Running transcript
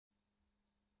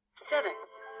7.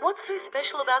 What's so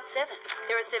special about 7?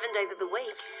 There are 7 days of the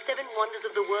week, 7 wonders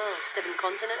of the world, 7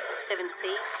 continents, 7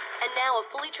 seas, and now a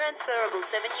fully transferable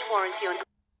 7-year warranty on...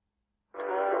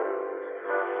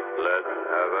 Let's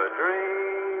have a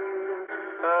dream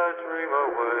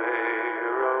away,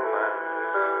 romance.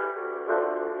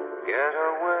 Get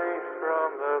away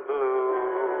from the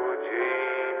blue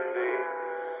jean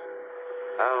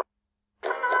beats.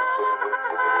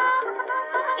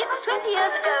 It was 20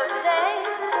 years ago today.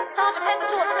 Sergeant Pepper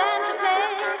taught the band to play.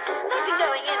 They've been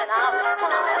going in and out of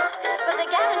style, but they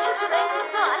guaranteed to raise the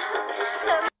smile.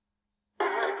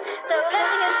 So let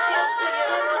me introduce to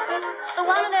you the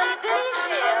one and only Billy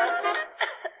Shears.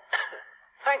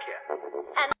 Thank you.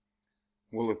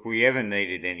 Well, if we ever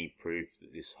needed any proof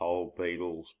that this whole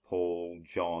Beatles, Paul,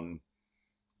 John,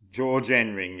 George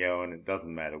and Ringo, and it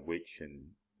doesn't matter which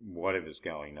and whatever's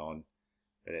going on,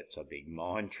 but it's a big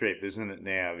mind trip, isn't it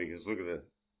now? Because look at the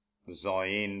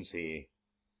Zions here.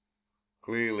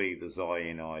 Clearly the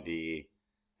Zion idea,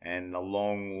 and the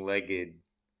long-legged,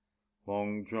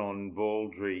 long-drawn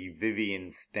Baldry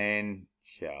Vivian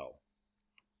Stanshall.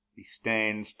 He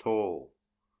stands tall.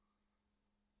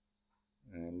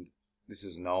 And this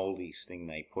is an oldies thing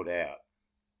they put out.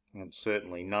 And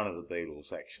certainly none of the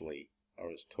Beatles actually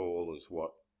are as tall as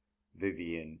what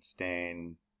Vivian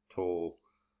Stan Tall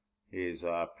is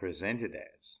presented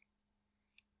as.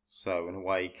 So in a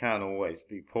way, you can't always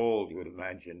be Paul, you would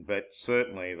imagine, but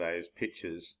certainly those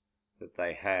pictures that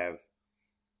they have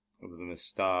of the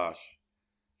moustache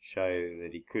show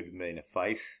that he could have been a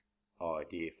face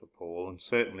idea for Paul, and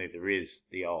certainly there is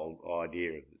the old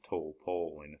idea of the tall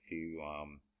Paul in a few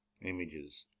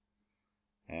images,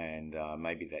 and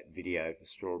maybe that video for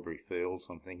Strawberry Fields,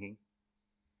 I'm thinking.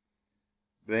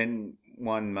 Then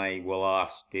one may well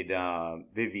ask, did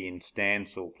Vivian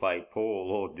Stansell play Paul,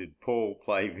 or did Paul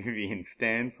play Vivian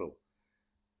Stansell?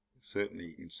 Certainly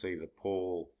you can see the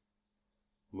Paul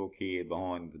look here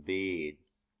behind the beard.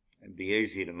 It'd be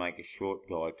easier to make a short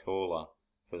guy taller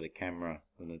for the camera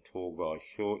than a tall guy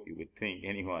short, you would think.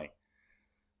 Anyway,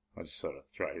 I just sort of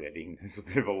throw that in as a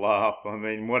bit of a laugh. I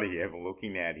mean, what are you ever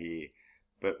looking at here?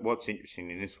 But what's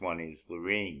interesting in this one is the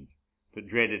ring. The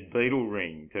dreaded Beatle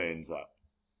ring turns up.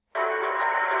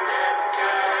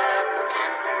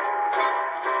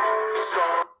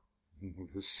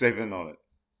 There's 7 on it.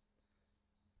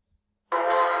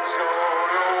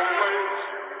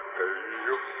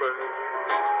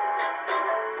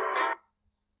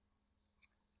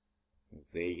 Well,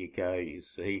 there you go, you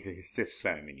see, there's just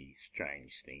so many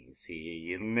strange things here.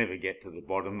 You'll never get to the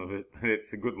bottom of it, but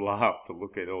it's a good laugh to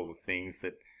look at all the things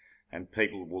that, and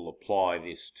people will apply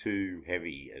this too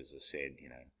heavy, as I said, you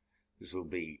know. This will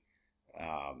be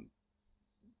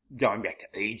going back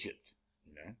to Egypt.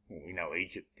 Well, we know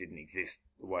Egypt didn't exist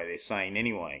the way they're saying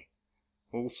anyway.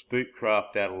 All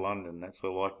spookcraft out of London, that's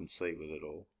all I can see with it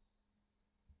all.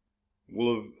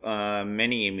 Well, of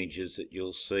many images that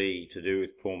you'll see to do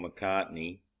with Paul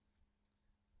McCartney,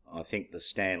 I think the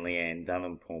Stanley Ann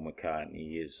Dunham Paul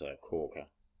McCartney is a corker.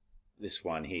 This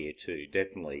one here too,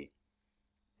 definitely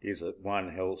is one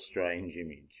hell strange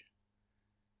image.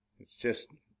 It's just,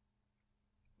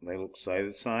 they look so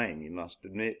the same, you must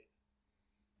admit.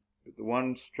 But the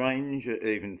one stranger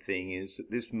even thing is that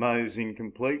this mow's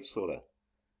incomplete, sort of.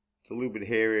 It's a little bit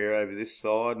hairier over this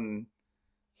side, and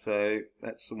so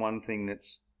that's the one thing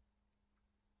that's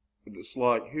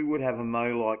like, who would have a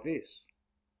mow like this?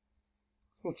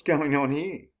 What's going on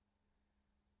here?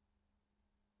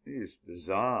 It is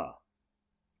bizarre.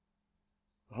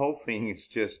 The whole thing is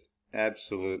just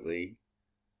absolutely,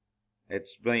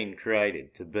 it's been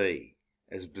created to be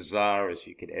as bizarre as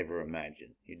you could ever imagine.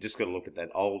 You just got to look at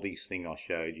that oldies thing I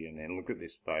showed you, and then look at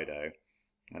this photo,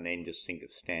 and then just think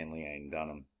of Stanley Ann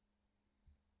Dunham.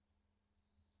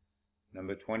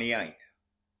 Number 28.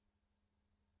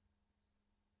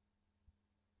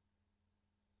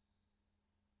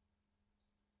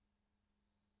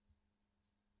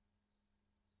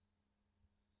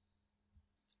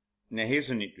 Now here's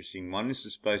an interesting one. This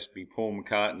is supposed to be Paul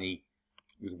McCartney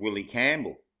with Willie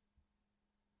Campbell.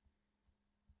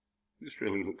 This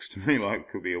really looks to me like it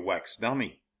could be a wax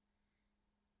dummy.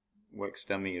 Wax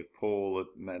dummy of Paul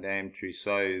at Madame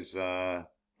Tussauds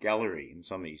gallery, and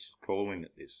somebody's calling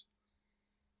it this.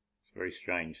 It's very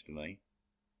strange to me.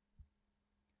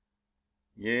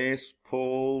 Yes,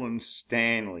 Paul and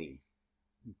Stanley.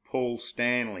 Paul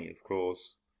Stanley, of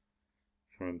course,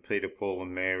 from Peter, Paul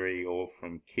and Mary, or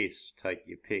from Kiss, take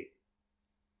your pick.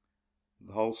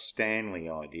 The whole Stanley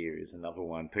idea is another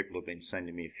one. People have been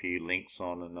sending me a few links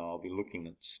on, and I'll be looking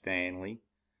at Stanley.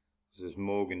 This is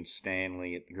Morgan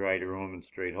Stanley at the Greater Ormond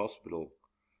Street Hospital.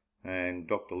 and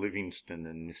Dr. Livingston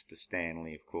and Mr.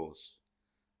 Stanley, of course.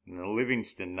 And the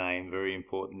Livingston name, very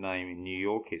important name in New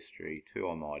York history too,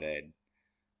 I might add.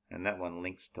 And that one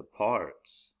links to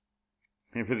pirates.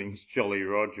 Everything's Jolly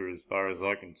Roger as far as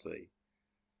I can see.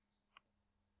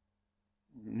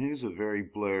 And here's a very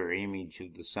blurry image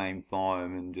of the same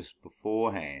fireman just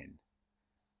beforehand.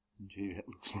 Gee, that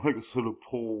looks like a sort of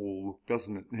Paul look,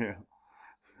 doesn't it now?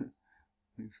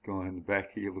 This guy in the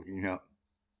back here looking up.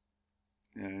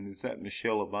 And is that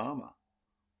Michelle Obama?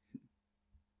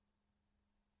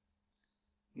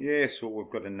 Yes, well,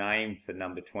 we've got a name for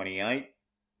number 28,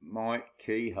 Mike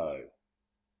Kehoe.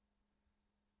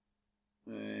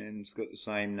 And it's got the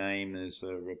same name as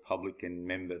a Republican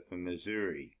member for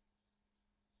Missouri.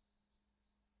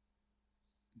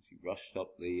 He rushed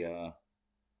up the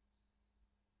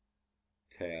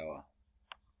tower.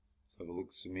 Let's have a look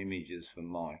at some images for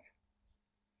Mike.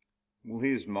 Well,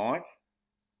 here's Mike.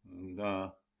 And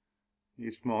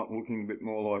here's Mike looking a bit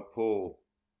more like Paul.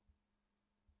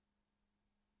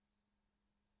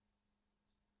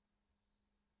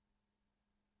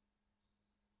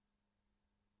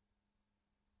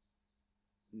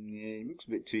 Yeah, he looks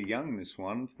a bit too young, this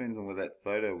one. Depends on where that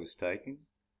photo was taken.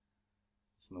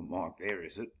 It's not Mike there,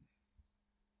 is it?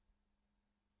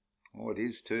 Oh, it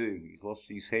is too. He's lost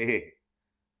his hair.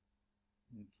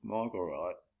 It's Mike,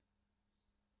 alright.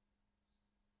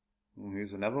 Well,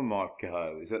 here's another Mike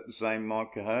Kehoe. Is that the same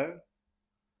Mike Kehoe?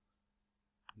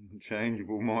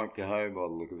 Changeable Mike Kehoe by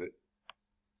the look of it.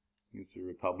 It's a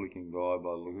Republican guy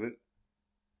by the look of it.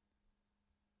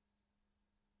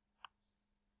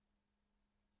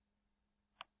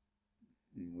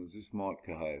 Was this Mike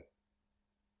Kehoe?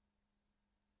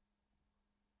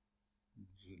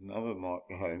 This is another Mike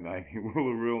Kehoe maybe. Will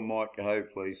the real Mike Kehoe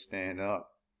please stand up?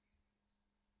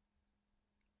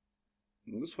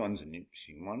 Well, this one's an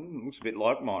interesting one. It looks a bit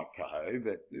like Mike Kehoe,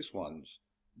 but this one's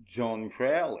John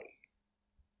Crowley.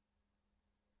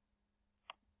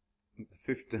 The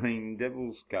 15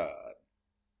 Devils card.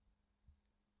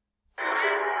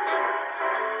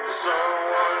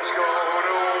 Someone's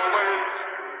gonna win.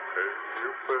 Pay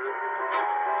your fare.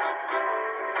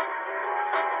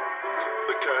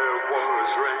 The cab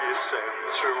was racing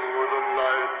through the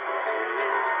night.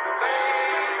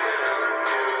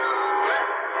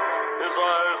 His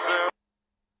eyes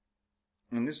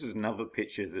in. And this is another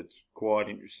picture that's quite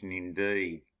interesting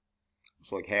indeed.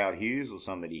 It's like Howard Hughes or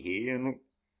somebody here, and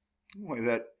look at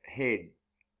that head.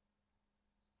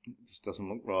 It just doesn't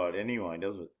look right anyway,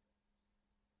 does it?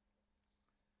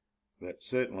 But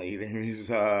certainly there is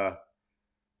a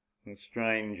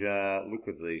strange look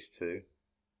of these two.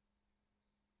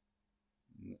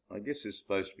 I guess it's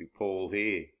supposed to be Paul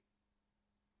here.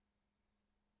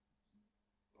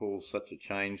 Paul's such a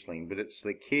changeling, but it's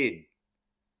the kid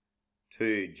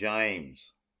too,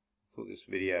 James. I thought this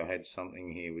video had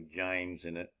something here with James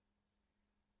in it.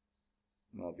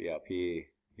 Might be up here.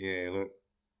 Yeah, look.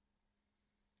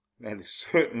 That is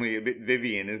certainly a bit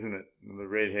Vivian, isn't it? With the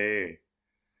red hair.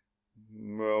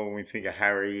 Well, we think of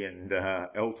Harry and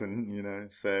Elton, you know,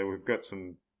 so we've got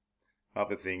some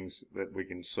other things that we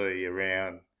can see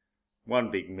around.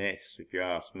 One big mess, if you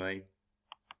ask me.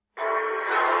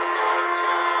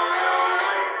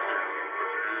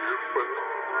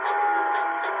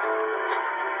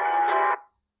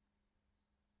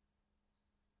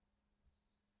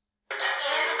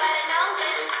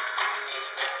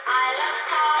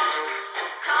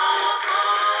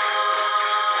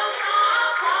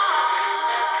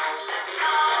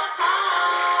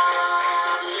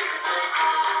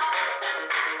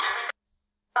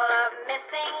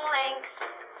 Missing links.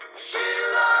 She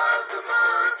loves the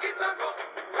monkey's uncle.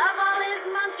 Love all his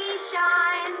monkey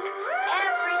shines.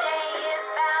 Every day is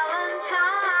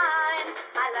Valentine's.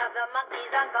 I love the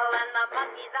monkey's uncle, and the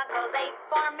monkey's uncle's ate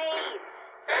for me.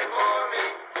 And for me.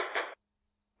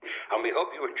 And we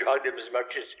hope you enjoyed them as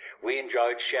much as we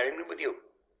enjoyed sharing them with you.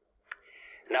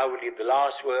 Now we'll leave the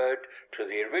last word to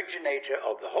the originator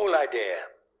of the whole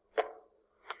idea,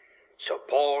 Sir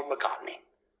Paul McCartney.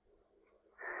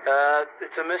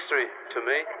 It's a mystery to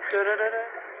me.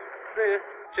 See ya.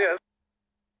 Cheers.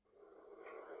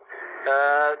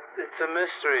 It's a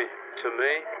mystery to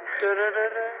me.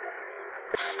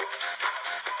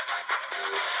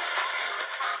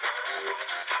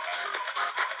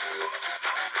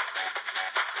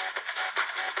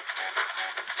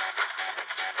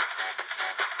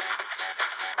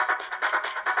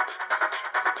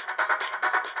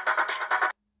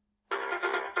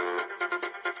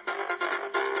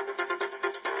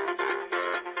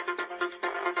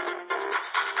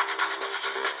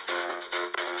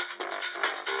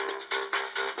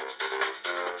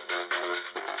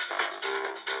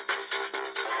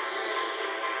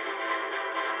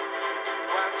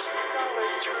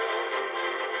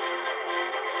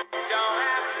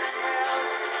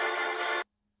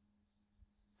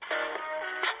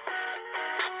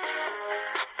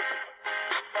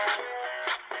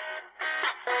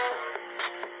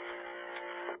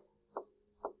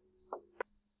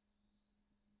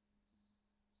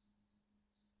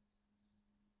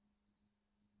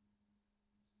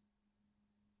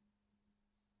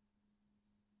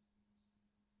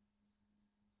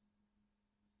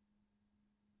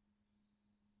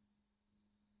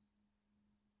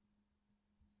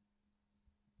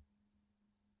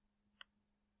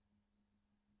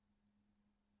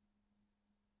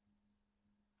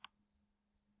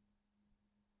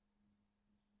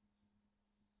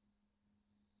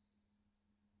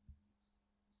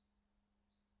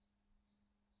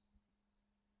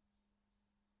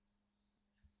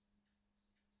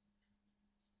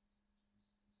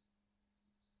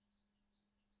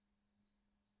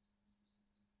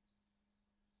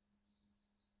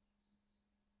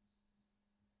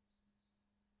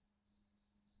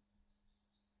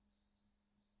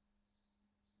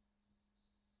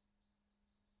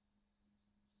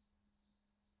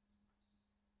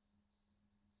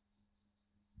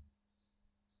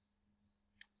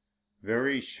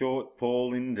 Very short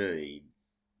Paul indeed.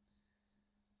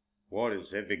 What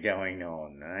is ever going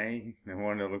on, eh? No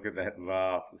wonder look at that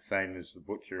laugh, the same as the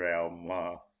Butcher album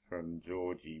laugh from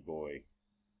Georgie boy.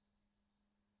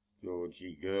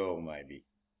 Georgie girl, maybe.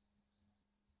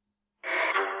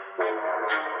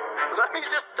 Let me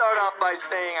just start off by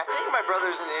saying I think my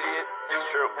brother's an idiot.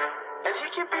 It's true. And he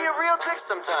can be a real dick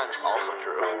sometimes. Also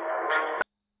true.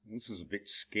 This is a bit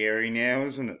scary now,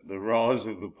 isn't it? The rise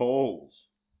of the Pauls.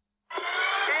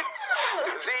 It's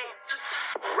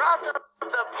the rise of the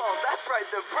Pauls. That's right,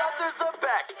 the brothers are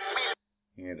back.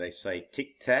 Yeah, they say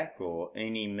tic-tac or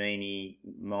eeny, meeny,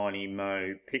 miny,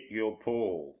 mo, pick your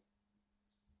Paul.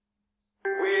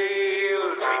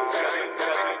 We'll take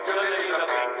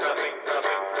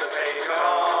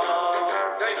on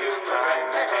the human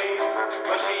race,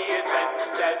 for she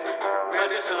invented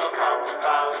medicinal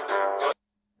compound.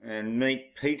 And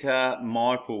meet Peter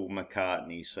Michael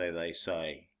McCartney, so they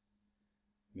say.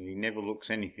 But he never looks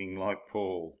anything like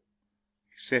Paul,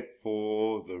 except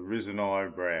for the risen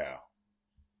eyebrow.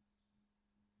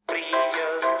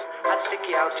 And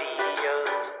sticky out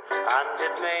ears, and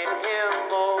it made him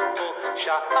more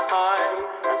shy,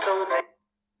 and so they...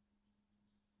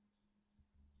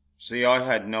 See, I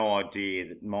had no idea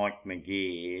that Mike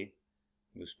McGear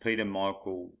was Peter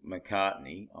Michael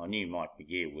McCartney. I knew Mike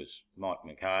McGear was Mike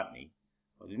McCartney.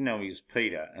 I didn't know he was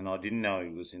Peter, and I didn't know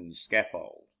he was in the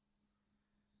Scaffold.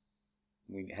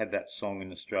 We had that song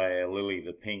in Australia, Lily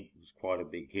the Pink, was quite a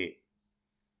big hit.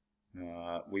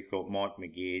 We thought Mike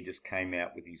McGear just came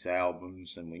out with his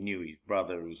albums, and we knew his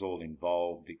brother was all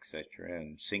involved, etc.,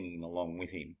 and singing along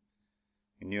with him.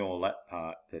 We knew all that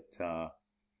part, but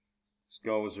this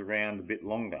guy was around a bit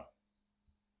longer.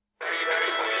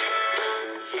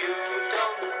 You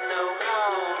don't know how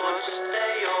much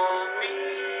they owe me.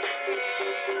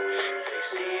 They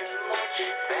seem much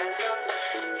better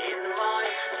in my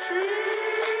dream.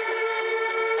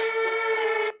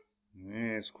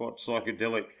 Yeah, it's quite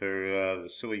psychedelic for the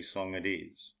silly song it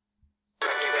is.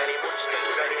 Very much,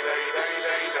 very much.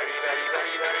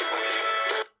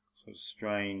 It's a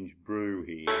strange brew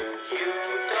here. You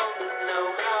don't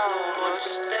know how much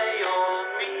they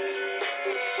owe me.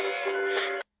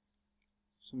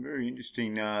 Some very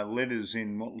interesting letters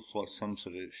in what looks like some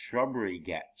sort of shrubbery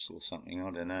gaps or something,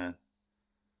 I don't know.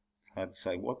 It's hard to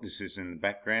say what this is in the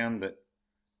background, but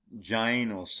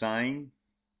Jane or Sane.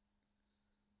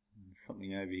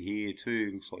 Something over here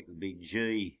too, looks like the big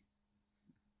G.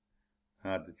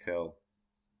 Hard to tell.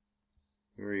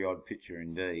 Very odd picture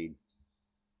indeed.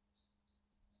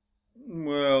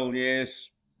 Well, yes,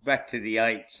 back to the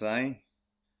eights, eh?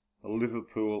 The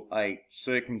Liverpool 8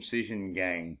 circumcision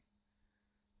gang.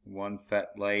 One fat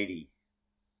lady.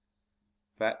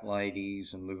 Fat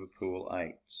ladies and Liverpool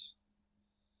 8s.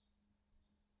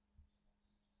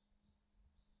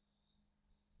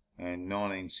 And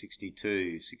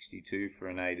 1962, 62 for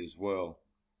an 8 as well.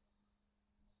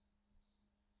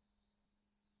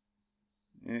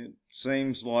 It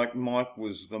seems like Mike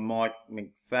was the Mike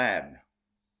McFab.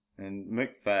 And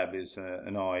McFab is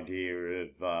an idea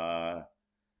of a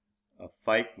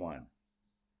fake one.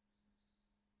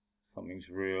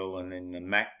 Something's real, and then the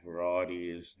Mac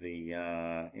variety is the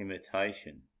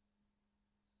imitation.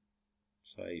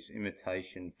 So he's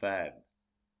imitation fab.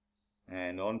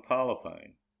 And on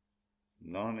Parlophone,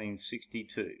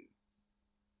 1962.